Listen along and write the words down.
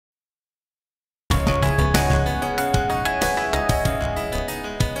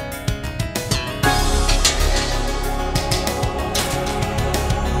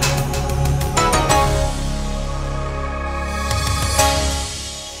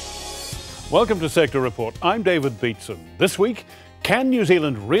Welcome to Sector Report. I'm David Beatson. This week, can New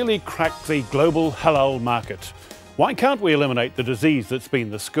Zealand really crack the global halal market? Why can't we eliminate the disease that's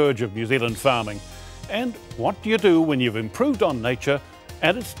been the scourge of New Zealand farming? And what do you do when you've improved on nature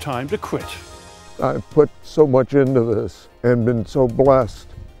and it's time to quit? I've put so much into this and been so blessed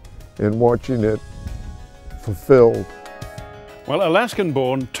in watching it fulfilled. Well,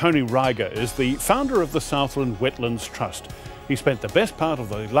 Alaskan-born Tony Reiger is the founder of the Southern Wetlands Trust. He spent the best part of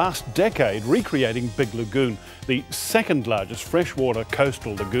the last decade recreating Big Lagoon, the second largest freshwater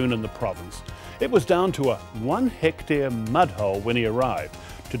coastal lagoon in the province. It was down to a 1 hectare mudhole when he arrived.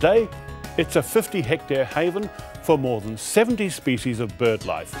 Today, it's a 50-hectare haven for more than 70 species of bird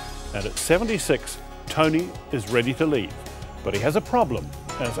life. And at 76, Tony is ready to leave. But he has a problem,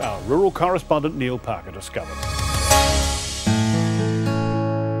 as our rural correspondent Neil Parker discovered.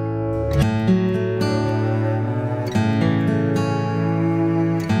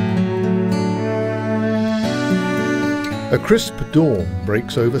 A crisp dawn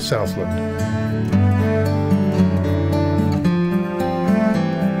breaks over Southland.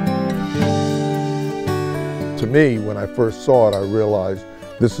 To me, when I first saw it, I realized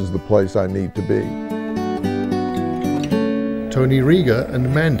this is the place I need to be. Tony Reiger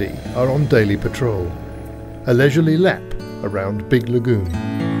and Mandy are on daily patrol, a leisurely lap around Big Lagoon.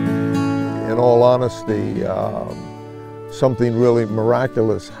 In all honesty, something really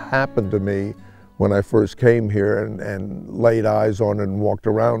miraculous happened to me when I first came here and laid eyes on it and walked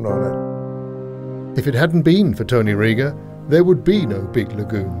around on it. If it hadn't been for Tony Reiger, there would be no Big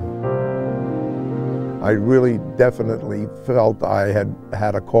Lagoon. I really definitely felt I had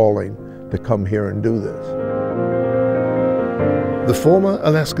had a calling to come here and do this. The former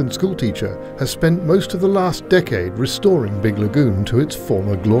Alaskan schoolteacher has spent most of the last decade restoring Big Lagoon to its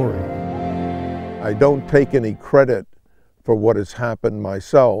former glory. I don't take any credit for what has happened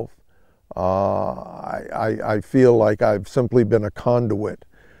myself. I feel like I've simply been a conduit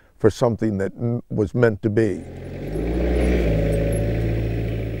for something that was meant to be.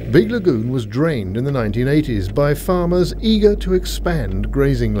 Big Lagoon was drained in the 1980s by farmers eager to expand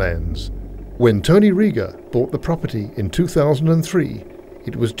grazing lands. When Tony Reiger bought the property in 2003,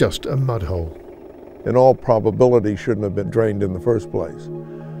 it was just a mud hole. In all probability, shouldn't have been drained in the first place.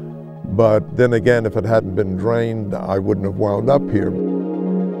 But then again, if it hadn't been drained, I wouldn't have wound up here.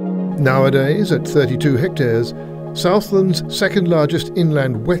 Nowadays, at 32 hectares, Southland's second largest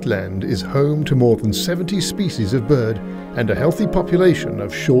inland wetland is home to more than 70 species of bird and a healthy population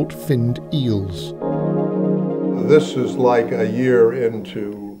of short-finned eels. This is like a year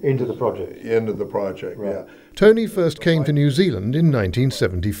into the project. Right. Yeah. Tony first came to New Zealand in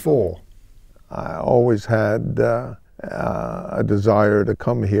 1974. I always had a desire to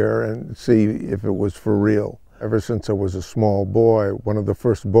come here and see if it was for real. Ever since I was a small boy, one of the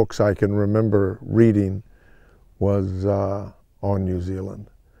first books I can remember reading was on New Zealand.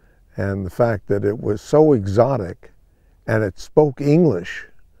 And the fact that it was so exotic and it spoke English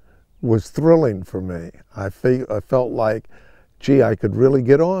was thrilling for me. I felt like, gee, I could really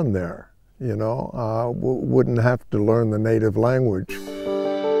get on there, you know, wouldn't have to learn the native language.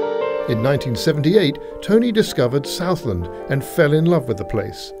 In 1978, Tony discovered Southland and fell in love with the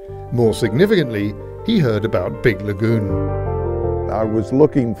place. More significantly, he heard about Big Lagoon. I was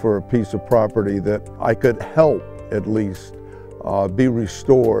looking for a piece of property that I could help at least be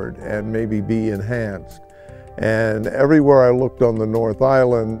restored and maybe be enhanced. And everywhere I looked on the North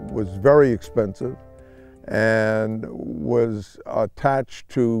Island was very expensive and was attached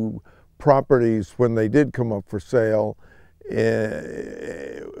to properties when they did come up for sale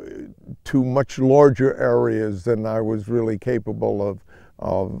to much larger areas than I was really capable of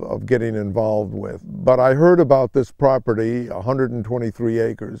getting involved with. But I heard about this property, 123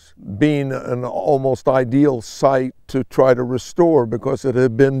 acres, being an almost ideal site to try to restore because it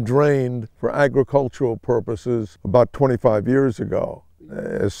had been drained for agricultural purposes about 25 years ago.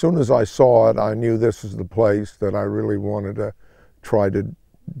 As soon as I saw it, I knew this is the place that I really wanted to try to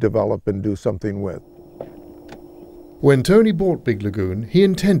develop and do something with. When Tony bought Big Lagoon, he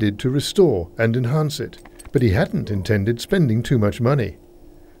intended to restore and enhance it, but he hadn't intended spending too much money.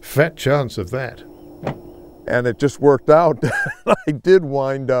 Fat chance of that. And it just worked out. I did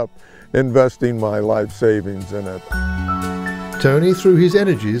wind up investing my life savings in it. Tony threw his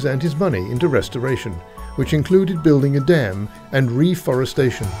energies and his money into restoration, which included building a dam and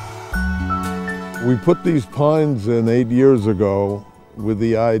reforestation. We put these pines in 8 years ago with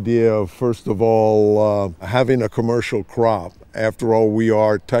the idea of, first of all, having a commercial crop. After all, we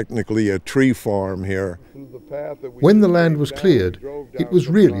are technically a tree farm here. When the land was cleared, it was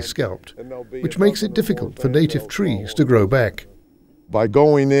really scalped, which makes it difficult for native trees to grow back. By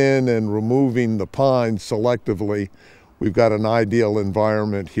going in and removing the pines selectively, we've got an ideal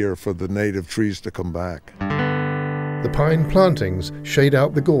environment here for the native trees to come back. The pine plantings shade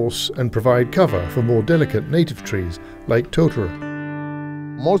out the gorse and provide cover for more delicate native trees like totara.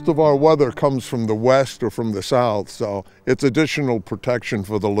 Most of our weather comes from the west or from the south, so it's additional protection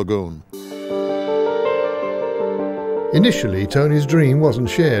for the lagoon. Initially, Tony's dream wasn't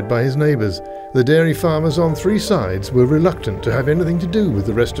shared by his neighbours. The dairy farmers on three sides were reluctant to have anything to do with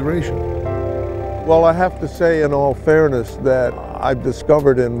the restoration. Well, I have to say in all fairness that I've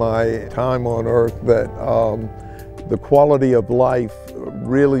discovered in my time on Earth that the quality of life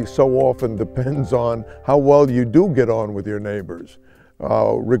really so often depends on how well you do get on with your neighbors,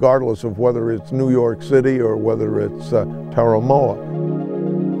 regardless of whether it's New York City or whether it's Taramoa.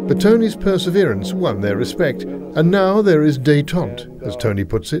 But Tony's perseverance won their respect, and now there is détente, as Tony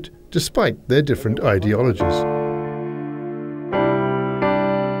puts it, despite their different ideologies.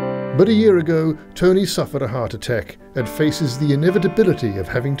 But a year ago, Tony suffered a heart attack and faces the inevitability of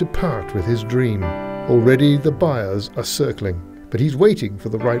having to part with his dream. Already the buyers are circling, but he's waiting for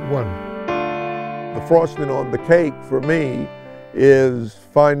the right one. The frosting on the cake for me is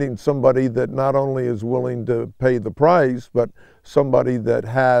finding somebody that not only is willing to pay the price, but somebody that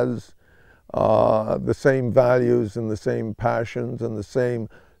has the same values and the same passions and the same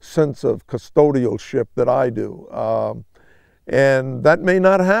sense of custodialship that I do. And that may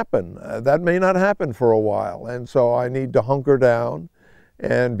not happen. That may not happen for a while. And so I need to hunker down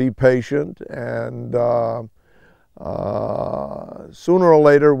and be patient, and sooner or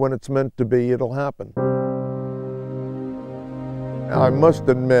later, when it's meant to be, it'll happen. I must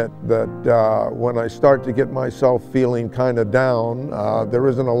admit that when I start to get myself feeling kind of down, there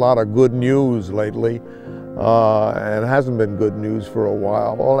isn't a lot of good news lately, and it hasn't been good news for a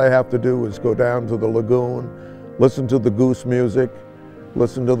while. All I have to do is go down to the lagoon, listen to the goose music,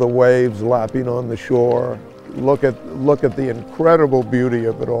 listen to the waves lapping on the shore, look at the incredible beauty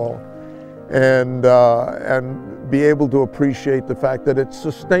of it all, and be able to appreciate the fact that it's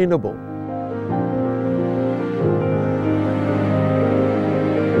sustainable.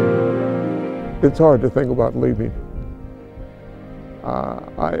 It's hard to think about leaving.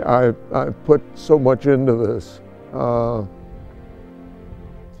 I put so much into this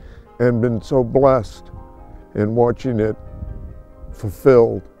and been so blessed in watching it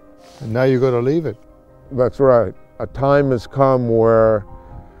fulfilled. And now you've got to leave it. That's right. A time has come where,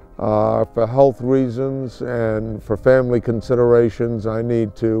 for health reasons and for family considerations, I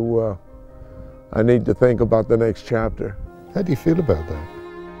need to think about the next chapter. How do you feel about that?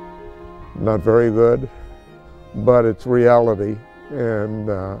 Not very good, but it's reality,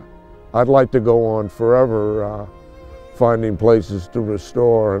 and I'd like to go on forever finding places to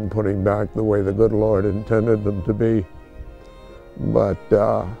restore and putting back the way the good Lord intended them to be. But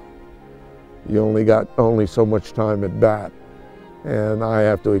you only got so much time at bat, and I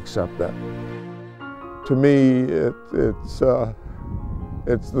have to accept that. To me, it's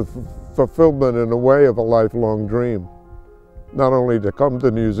the fulfillment in a way of a lifelong dream. Not only to come to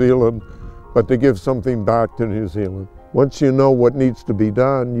New Zealand, but to give something back to New Zealand. Once you know what needs to be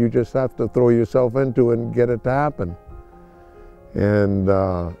done, you just have to throw yourself into it and get it to happen. And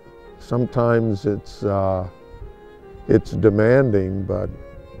sometimes it's demanding, but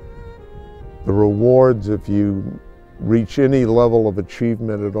the rewards, if you reach any level of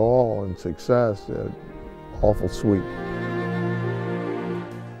achievement at all and success, are awful sweet.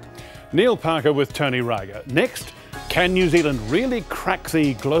 Neil Parker with Tony Reiger. Next, can New Zealand really crack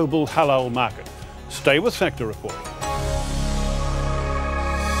the global halal market? Stay with Sector Report.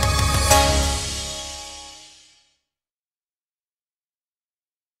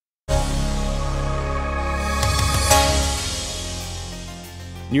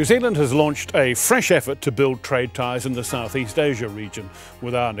 New Zealand has launched a fresh effort to build trade ties in the Southeast Asia region,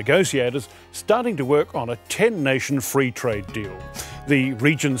 with our negotiators starting to work on a 10-nation free trade deal. The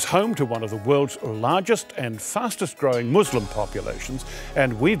region's home to one of the world's largest and fastest growing Muslim populations,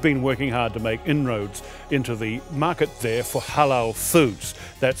 and we've been working hard to make inroads into the market there for halal foods.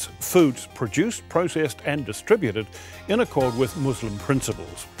 That's foods produced, processed and distributed in accord with Muslim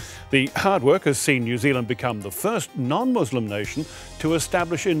principles. The hard work has seen New Zealand become the first non-Muslim nation to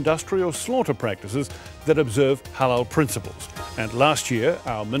establish industrial slaughter practices that observe halal principles. And last year,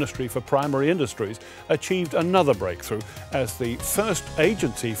 our Ministry for Primary Industries achieved another breakthrough as the first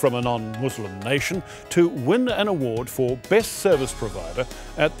agency from a non-Muslim nation to win an award for Best Service Provider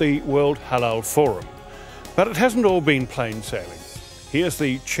at the World Halal Forum. But it hasn't all been plain sailing. Here's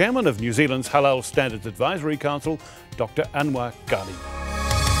the Chairman of New Zealand's Halal Standards Advisory Council, Dr. Anwar Ghani.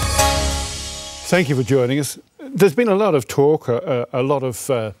 Thank you for joining us. There's been a lot of talk, a lot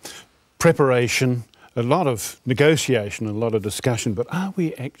of preparation, a lot of negotiation, a lot of discussion, but are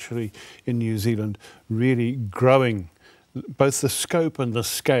we actually in New Zealand really growing both the scope and the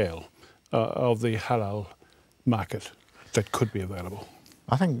scale of the halal market that could be available?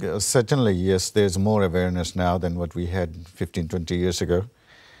 I think certainly, yes, there's more awareness now than what we had 15, 20 years ago.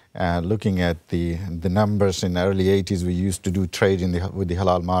 Looking at the numbers in the early 80s, we used to do trade with the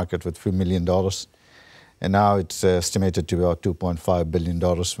halal market with a few $1 million. And now it's estimated to be about $2.5 billion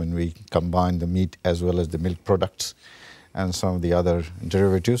when we combine the meat as well as the milk products and some of the other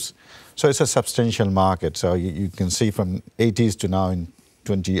derivatives. So it's a substantial market. So you can see from 80s to now in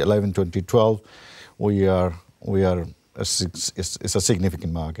 2011, 2012, it's a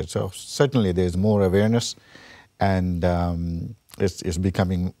significant market. So certainly there's more awareness, and it's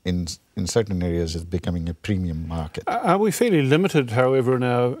becoming, in certain areas, it's becoming a premium market. Are we fairly limited, however, in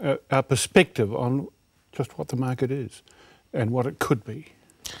our perspective on just what the market is and what it could be?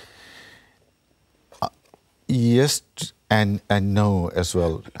 Yes and no as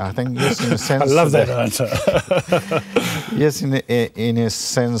well. I think yes, in a sense. I love that answer. Yes, in a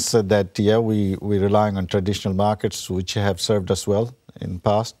sense that, yeah, we're relying on traditional markets which have served us well in the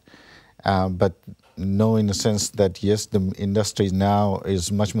past, but no, in a sense that, yes, the industry now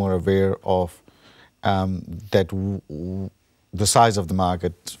is much more aware of the size of the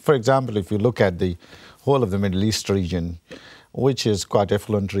market. For example, if you look at the whole of the Middle East region, which is quite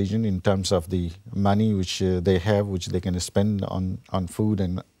affluent region in terms of the money which they have, which they can spend on food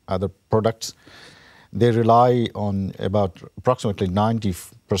and other products. They rely on about approximately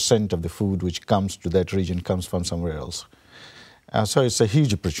 90% of the food which comes to that region comes from somewhere else. So it's a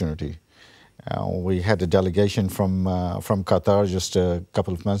huge opportunity. We had a delegation from Qatar just a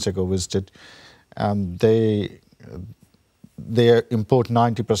couple of months ago visited. They import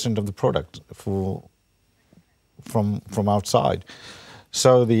 90% of the product from outside.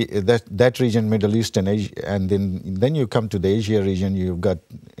 So that region, Middle East and Asia, and then you come to the Asia region. You've got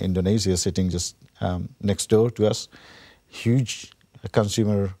Indonesia sitting just next door to us, huge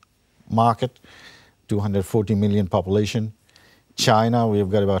consumer market, 240 million population. China, we've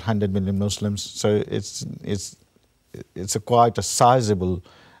got about 100 million Muslims. So it's quite a sizable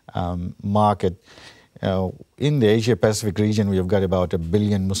market. In the Asia-Pacific region, we've got about 1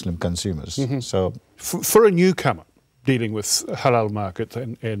 billion Muslim consumers. Mm-hmm. So, for a newcomer dealing with halal markets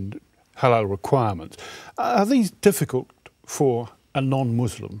and halal requirements, are these difficult for a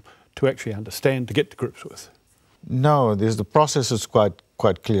non-Muslim to actually understand, to get to grips with? No, the process is quite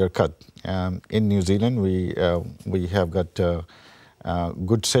clear-cut. In New Zealand, we have got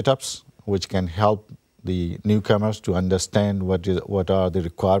good setups which can help the newcomers to understand what are the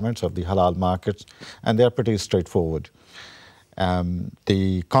requirements of the halal markets, and they are pretty straightforward.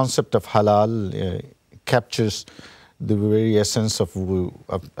 The concept of halal captures the very essence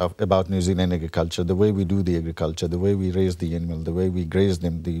about New Zealand agriculture, the way we do the agriculture, the way we raise the animal, the way we graze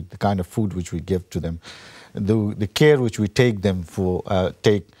them, the kind of food which we give to them, the care which we take them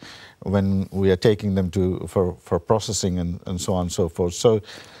take when we are taking them for processing and so on and so forth. So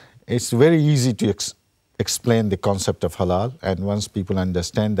it's very easy to explain the concept of halal, and once people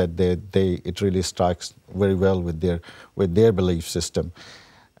understand that, it really strikes very well with their belief system.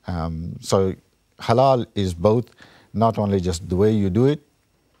 So halal is both not only just the way you do it,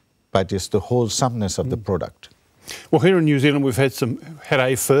 but it's the wholesomeness of the product. Well, here in New Zealand, we've had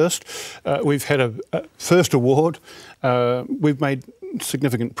a first. We've had a first award. We've made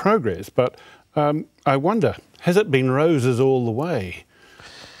significant progress, but I wonder, has it been roses all the way?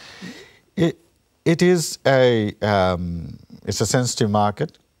 It is it's a sensitive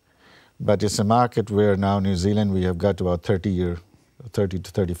market, but it's a market where now New Zealand, we have got about 30 to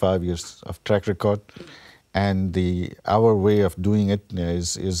 35 years of track record, and our way of doing it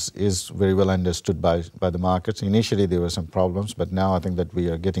is very well understood by the markets. Initially there were some problems, but now I think that we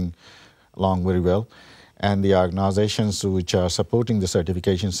are getting along very well. And the organizations which are supporting the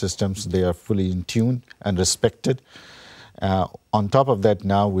certification systems, they are fully in tune and respected. On top of that,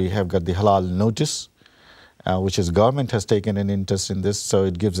 now we have got the halal notice, which is government has taken an interest in this, so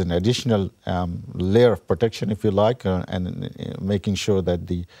it gives an additional layer of protection, if you like, and making sure that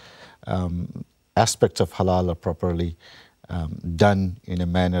the aspects of halal are properly done in a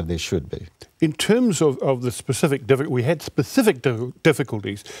manner they should be. In terms of the specific we had specific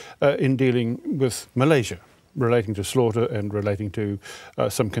difficulties in dealing with Malaysia, relating to slaughter and relating to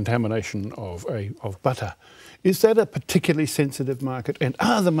some contamination of butter. Is that a particularly sensitive market? And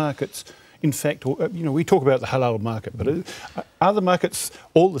are the markets, in fact, we talk about the halal market, but are the markets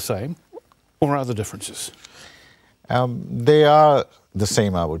all the same, or are there differences? They are the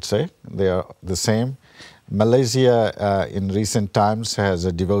same, I would say. They are the same. Malaysia, in recent times, has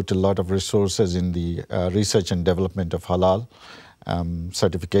devoted a lot of resources in the research and development of halal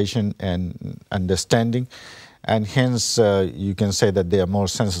certification and understanding. And hence, you can say that they are more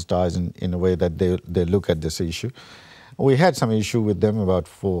sensitized in a way that they look at this issue. We had some issue with them about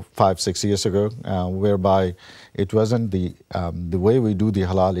 4, 5, 6 years ago, whereby it wasn't the way we do the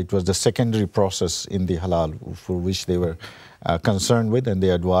halal, it was the secondary process in the halal for which they were concerned with, and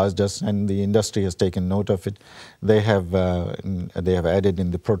they advised us, and the industry has taken note of it. They have added in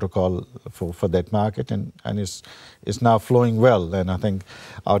the protocol for that market, and it's now flowing well. And I think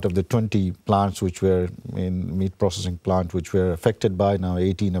out of the 20 plants which were in meat processing plant which were affected by, now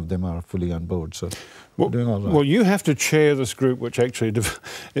 18 of them are fully on board. So we're doing all right. Well, you have to chair this group which actually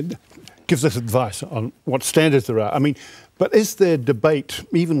gives us advice on what standards there are. I mean, but is there debate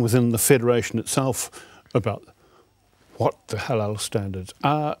even within the Federation itself about what the halal standards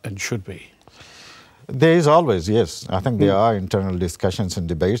are and should be? There is always, yes. I think there are internal discussions and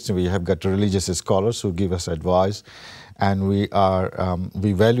debates. We have got religious scholars who give us advice, and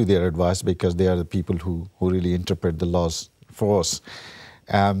we value their advice because they are the people who really interpret the laws for us.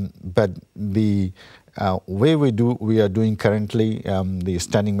 But the way we are doing currently, the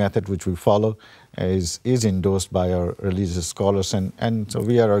standing method which we follow is endorsed by our religious scholars, and so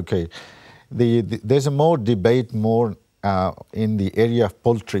we are okay. There's a more debate in the area of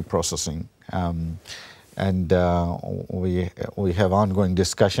poultry processing, and we have ongoing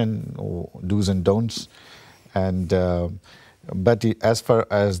discussion, do's and don'ts, and but as far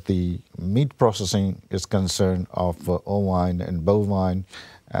as the meat processing is concerned of ovine and bovine,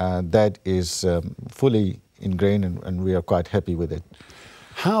 that is fully ingrained, and we are quite happy with it.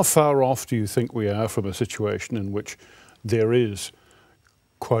 How far off do you think we are from a situation in which there is,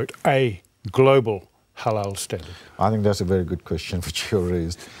 quote, a global halal standard? I think that's a very good question which you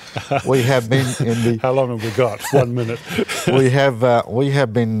raised. We have been in the... How long have we got? 1 minute. we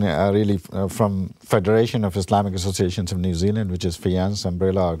have been really from Federation of Islamic Associations of New Zealand, which is FIANZ,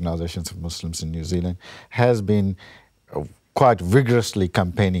 Umbrella Organizations of Muslims in New Zealand, has been quite vigorously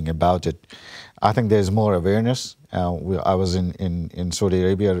campaigning about it. I think there's more awareness. I was in Saudi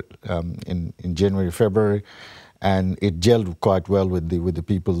Arabia in January, February, and it gelled quite well with the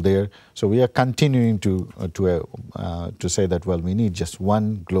people there. So we are continuing to say that, well, we need just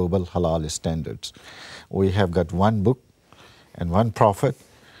one global halal standards. We have got one book and one prophet,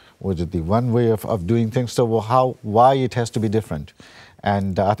 which is the one way of doing things. So why it has to be different?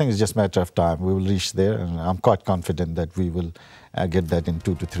 And I think it's just a matter of time. We will reach there, and I'm quite confident that we will get that in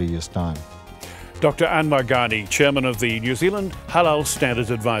 2 to 3 years' time. Dr. Anwar Ghani, Chairman of the New Zealand Halal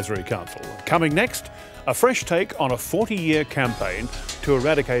Standards Advisory Council. Coming next, a fresh take on a 40-year campaign to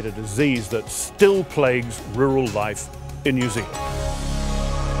eradicate a disease that still plagues rural life in New Zealand.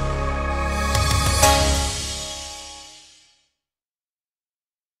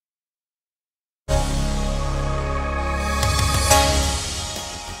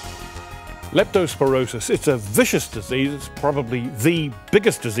 Leptospirosis, it's a vicious disease. It's probably the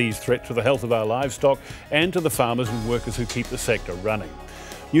biggest disease threat to the health of our livestock and to the farmers and workers who keep the sector running.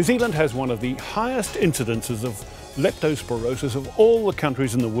 New Zealand has one of the highest incidences of leptospirosis of all the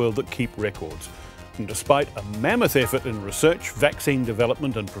countries in the world that keep records. And despite a mammoth effort in research, vaccine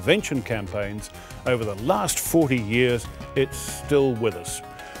development and prevention campaigns over the last 40 years, it's still with us.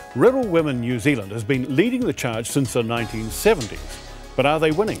 Rural Women New Zealand has been leading the charge since the 1970s. But are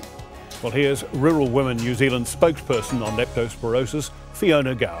they winning? Well, here's Rural Women New Zealand spokesperson on leptospirosis,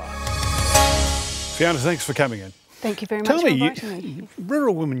 Fiona Gower. Fiona, thanks for coming in. Thank you very much for inviting me.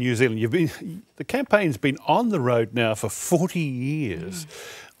 Rural Women New Zealand, the campaign's been on the road now for 40 years.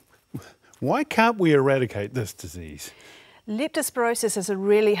 Why can't we eradicate this disease? Leptospirosis is a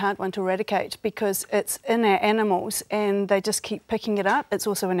really hard one to eradicate because it's in our animals and they just keep picking it up. It's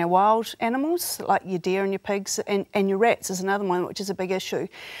also in our wild animals, like your deer and your pigs, and your rats is another one, which is a big issue.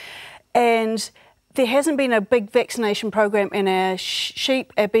 And there hasn't been a big vaccination program in our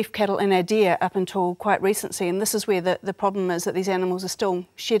sheep, our beef cattle and our deer up until quite recently, and this is where the problem is, that these animals are still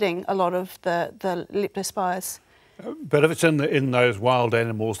shedding a lot of the leptospires. But if it's in those wild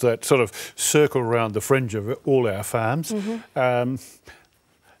animals that sort of circle around the fringe of all our farms, it's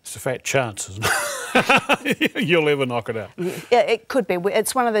a fat chance, isn't it? You'll ever knock it out. Yeah, it could be.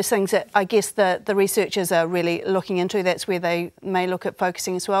 It's one of those things that I guess the researchers are really looking into. That's where they may look at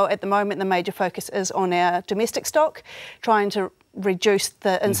focusing as well. At the moment, the major focus is on our domestic stock, trying to reduce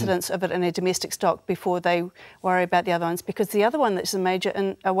the incidence of it in our domestic stock before they worry about the other ones. Because the other one that's a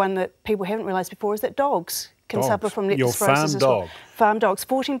major one that people haven't realised before is that dogs can suffer from leptospirosis as well. Farm dogs.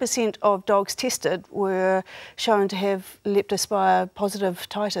 14% of dogs tested were shown to have leptospire positive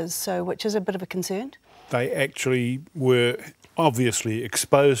titers, so which is a bit of a concern. they actually were obviously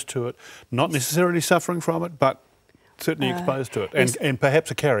exposed to it, not necessarily suffering from it, but certainly exposed to it, and perhaps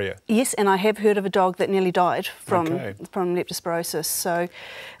a carrier. Yes, and I have heard of a dog that nearly died from leptospirosis. So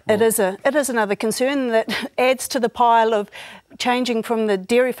it is another concern that adds to the pile of changing from the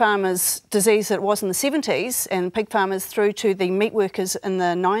dairy farmers' disease that it was in the 70s and pig farmers through to the meat workers in the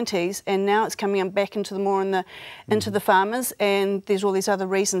 90s, and now it's coming back into the farmers, and there's all these other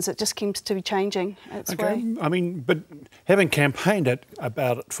reasons. It just seems to be changing its way. I mean, but having campaigned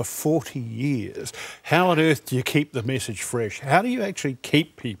about it for 40 years, how on earth do you keep the message fresh? How do you actually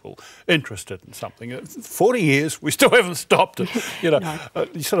keep people interested in something? 40 years, we still haven't stopped it. You know, No.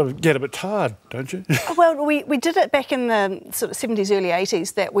 You sort of get a bit tired, don't you? Well, we did it back in the sort of 70s, early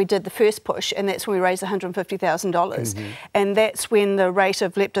 80s, that we did the first push, and that's when we raised $150,000. And that's when the rate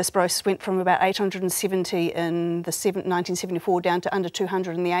of leptospirosis went from about 870 in the 1974 down to under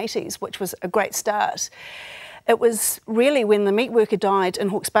 200 in the 80s, which was a great start. It was really when the meat worker died in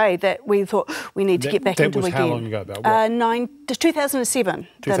Hawke's Bay that we thought we need to get back into it again. That was how long ago? About what? 2007,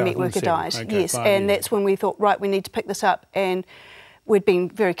 the meat worker died. Okay, yes, and that's when we thought, right, we need to pick this up, and we'd been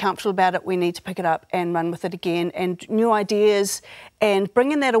very comfortable about it. We need to pick it up and run with it again, and new ideas, and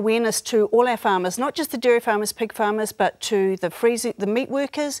bringing that awareness to all our farmers, not just the dairy farmers, pig farmers, but to the meat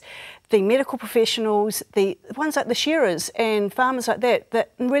workers, the medical professionals, the ones like the shearers and farmers like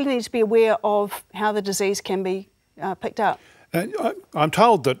that really need to be aware of how the disease can be picked up. I'm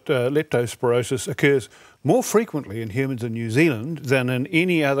told that leptospirosis occurs more frequently in humans in New Zealand than in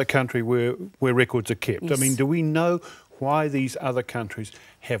any other country where records are kept. Yes. I mean, do we know why these other countries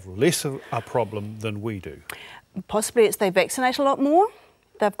have less of a problem than we do? Possibly it's they vaccinate a lot more.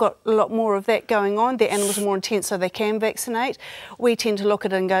 They've got a lot more of that going on. Their animals are more intense, so they can vaccinate. We tend to look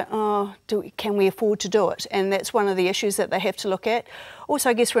at it and go, oh, can we afford to do it? And that's one of the issues that they have to look at.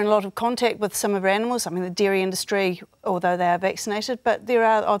 Also, I guess we're in a lot of contact with some of our animals. I mean, the dairy industry, although they are vaccinated, but there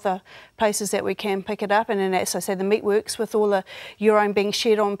are other places that we can pick it up. And then, as I say, the meat works, with all the urine being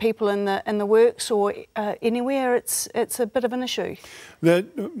shed on people in the works or anywhere, it's a bit of an issue.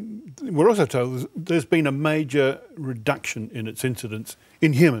 We're also told there's been a major reduction in its incidence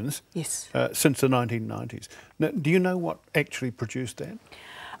in humans since the 1990s. Now, do you know what actually produced that?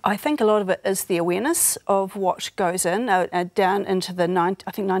 I think a lot of it is the awareness of what goes in. Down into the,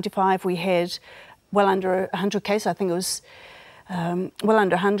 I think 95, we had well under 100 cases. I think it was well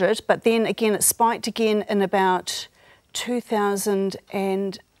under 100. But then again, it spiked again in about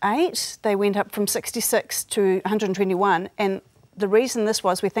 2008. They went up from 66 to 121. And the reason this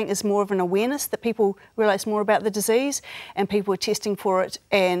was, we think, is more of an awareness that people realise more about the disease, and people were testing for it,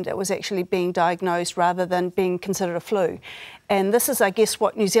 and it was actually being diagnosed rather than being considered a flu. And this is, I guess,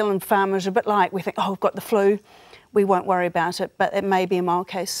 what New Zealand farmers are a bit like. We think, oh, we've got the flu, we won't worry about it, but it may be a mild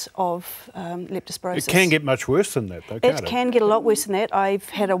case of leptospirosis. It can get much worse than that, though, can't it? It can get a lot worse than that. I've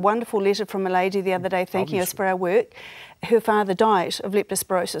had a wonderful letter from a lady the other day thanking us for our work. Her father died of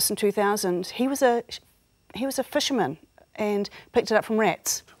leptospirosis in 2000. He was a fisherman and picked it up from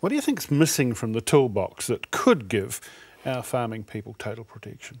rats. What do you think is missing from the toolbox that could give our farming people total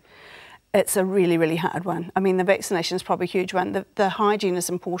protection? It's a really, really hard one. I mean, the vaccination is probably a huge one. The hygiene is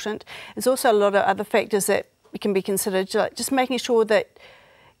important. There's also a lot of other factors that can be considered, like just making sure that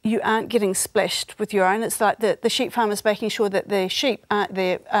you aren't getting splashed with urine. It's like the sheep farmers making sure that their sheep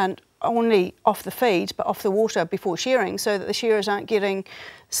aren't only off the feed but off the water before shearing, so that the shearers aren't getting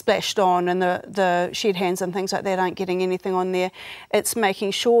splashed on, and the shed hands and things like that aren't getting anything on there. It's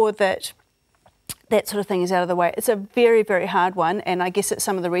making sure that that sort of thing is out of the way. It's a very, very hard one, and I guess it's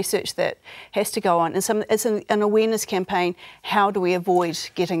some of the research that has to go on, and it's an awareness campaign. How do we avoid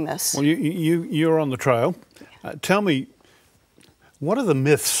getting this? Well, you're on the trail. Tell me, what are the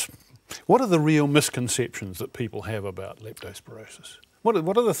myths? What are the real misconceptions that people have about leptospirosis? What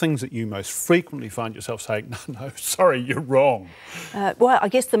are the things that you most frequently find yourself saying, no, sorry, you're wrong? Well, I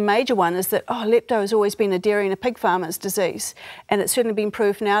guess the major one is that, lepto has always been a dairy and a pig farmer's disease. And it's certainly been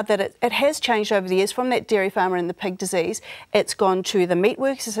proved now that it has changed over the years from that dairy farmer and the pig disease. It's gone to the meat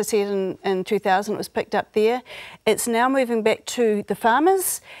works, as I said, in 2000, it was picked up there. It's now moving back to the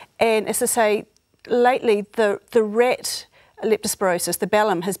farmers. And as I say, lately, the rat leptospirosis, the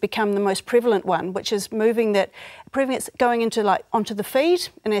bellum, has become the most prevalent one, which is moving that preventing it going onto the feed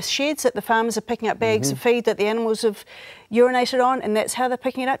in our sheds, that the farmers are picking up bags of feed that the animals have urinated on, and that's how they're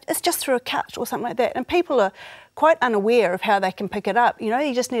picking it up. It's just through a cut or something like that. And people are quite unaware of how they can pick it up. You know,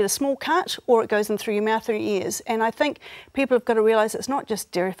 you just need a small cut, or it goes in through your mouth or your ears. And I think people have got to realise it's not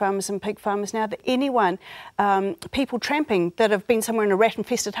just dairy farmers and pig farmers now, that anyone, people tramping that have been somewhere in a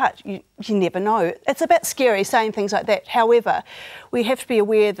rat-infested hut, you never know. It's a bit scary saying things like that. However, we have to be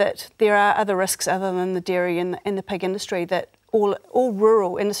aware that there are other risks other than the dairy and the pig industry, that all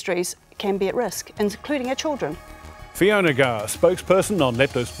rural industries can be at risk, including our children. Fiona Garr, spokesperson on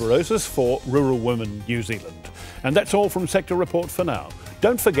leptospirosis for Rural Women New Zealand. And that's all from Sector Report for now.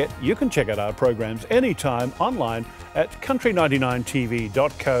 Don't forget, you can check out our programs anytime online at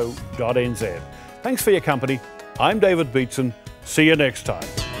country99tv.co.nz. Thanks for your company. I'm David Beatson. See you next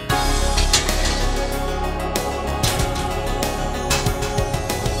time.